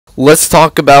Let's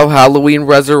talk about Halloween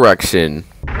Resurrection.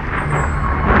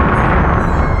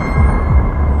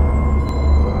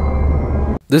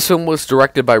 This film was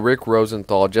directed by Rick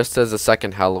Rosenthal, just as the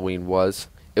second Halloween was.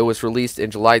 It was released in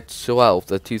July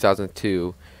 12th of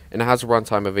 2002, and it has a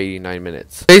runtime of 89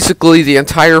 minutes. Basically, the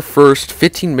entire first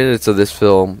 15 minutes of this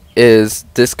film is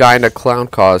this guy in a clown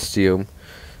costume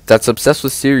that's obsessed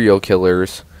with serial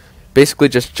killers, basically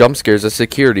just jump scares a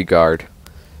security guard.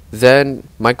 Then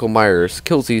Michael Myers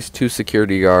kills these two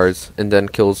security guards and then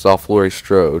kills off Laurie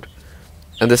Strode.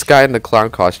 And this guy in the clown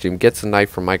costume gets a knife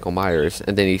from Michael Myers,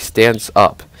 and then he stands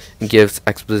up and gives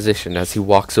exposition as he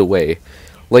walks away.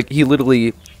 Like, he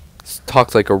literally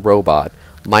talks like a robot.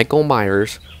 Michael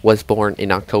Myers was born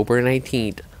in October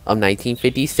 19th of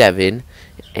 1957,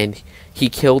 and he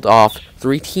killed off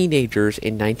 3 teenagers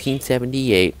in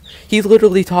 1978. He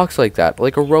literally talks like that,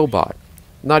 like a robot.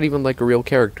 Not even like a real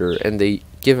character, and they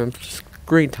give him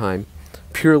screen time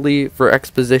purely for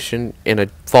exposition and a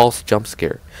false jump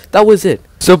scare. That was it.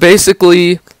 So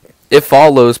basically, it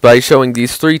follows by showing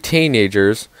these 3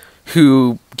 teenagers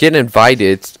who get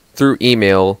invited through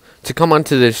email to come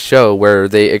onto this show where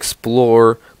they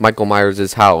explore Michael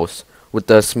Myers' house with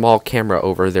a small camera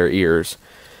over their ears.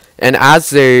 And as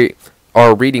they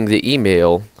are reading the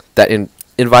email that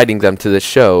inviting them to the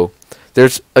show,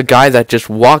 there's a guy that just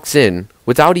walks in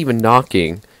without even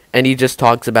knocking, and he just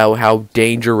talks about how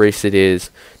dangerous it is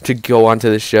to go onto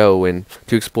the show and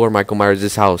to explore Michael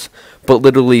Myers' house, but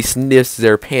literally sniffs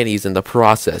their panties in the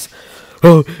process.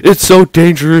 Oh, it's so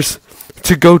dangerous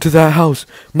to go to that house.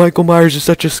 Michael Myers is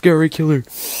such a scary killer.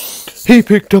 He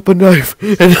picked up a knife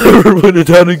and never put it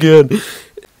down again.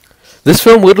 This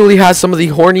film literally has some of the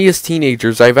horniest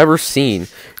teenagers I've ever seen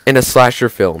in a slasher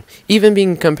film, even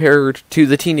being compared to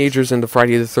the teenagers in the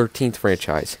Friday the 13th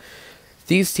franchise.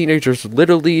 These teenagers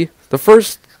literally, the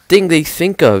first thing they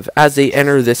think of as they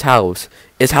enter this house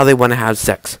is how they want to have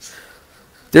sex.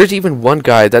 There's even one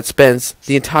guy that spends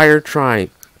the entire time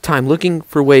looking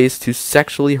for ways to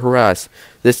sexually harass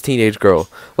this teenage girl.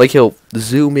 Like, he'll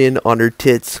zoom in on her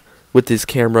tits with his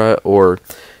camera, or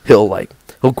he'll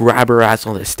grab her ass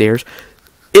on the stairs.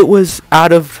 It was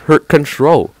out of her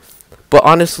control. But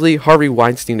honestly, Harvey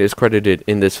Weinstein is credited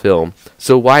in this film,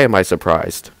 so why am I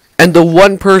surprised? And the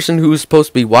one person who was supposed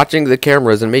to be watching the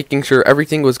cameras and making sure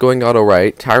everything was going out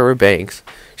alright, Tyra Banks,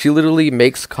 she literally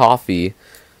makes coffee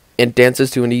and dances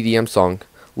to an EDM song,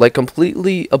 like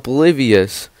completely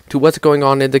oblivious to what's going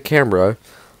on in the camera,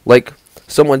 like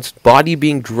someone's body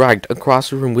being dragged across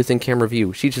the room within camera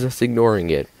view. She's just ignoring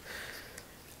it.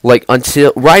 Like,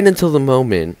 right until the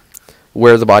moment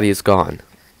where the body is gone.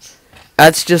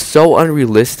 That's just so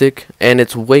unrealistic, and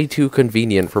it's way too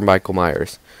convenient for Michael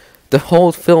Myers. The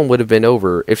whole film would have been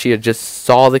over if she had just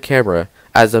saw the camera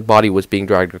as the body was being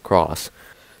dragged across.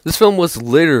 This film was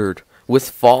littered with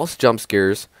false jump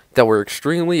scares that were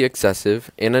extremely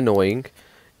excessive and annoying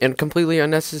and completely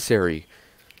unnecessary.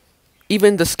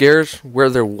 Even the scares where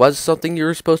there was something you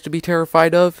were supposed to be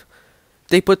terrified of,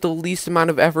 they put the least amount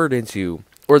of effort into,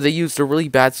 or they used a really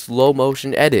bad slow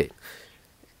motion edit,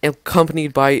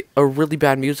 accompanied by a really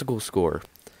bad musical score.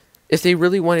 If they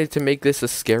really wanted to make this a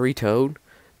scary tone,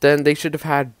 then they should have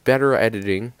had better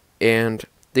editing, and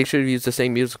they should have used the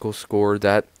same musical score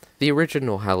that the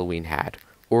original Halloween had,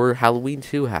 or Halloween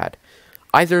 2 had.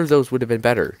 Either of those would have been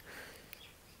better.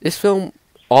 This film,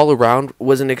 all around,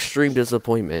 was an extreme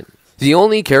disappointment. The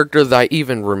only character that I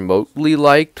even remotely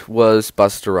liked was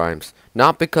Busta Rhymes.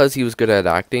 Not because he was good at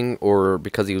acting, or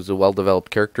because he was a well-developed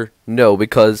character. No,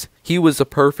 because he was the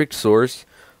perfect source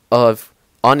of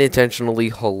unintentionally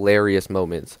hilarious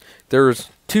moments. There's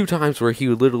 2 times where he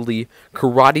would literally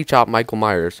karate chop Michael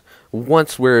Myers.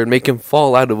 Once where it would make him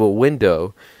fall out of a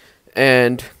window.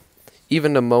 And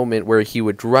even a moment where he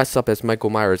would dress up as Michael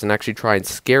Myers and actually try and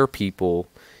scare people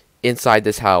inside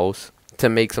this house to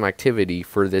make some activity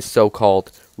for this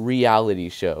so-called reality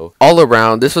show. All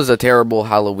around, this was a terrible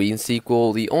Halloween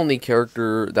sequel. The only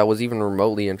character that was even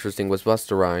remotely interesting was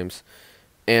Busta Rhymes.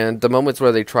 And the moments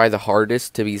where they try the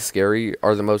hardest to be scary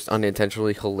are the most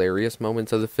unintentionally hilarious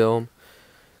moments of the film.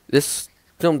 This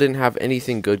film didn't have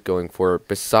anything good going for it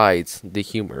besides the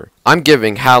humor. I'm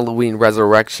giving Halloween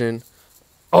Resurrection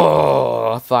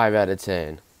a 5 out of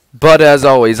 10. But as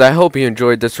always, I hope you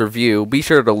enjoyed this review. Be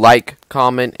sure to like,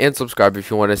 comment, and subscribe if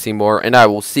you want to see more, and I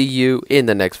will see you in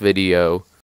the next video.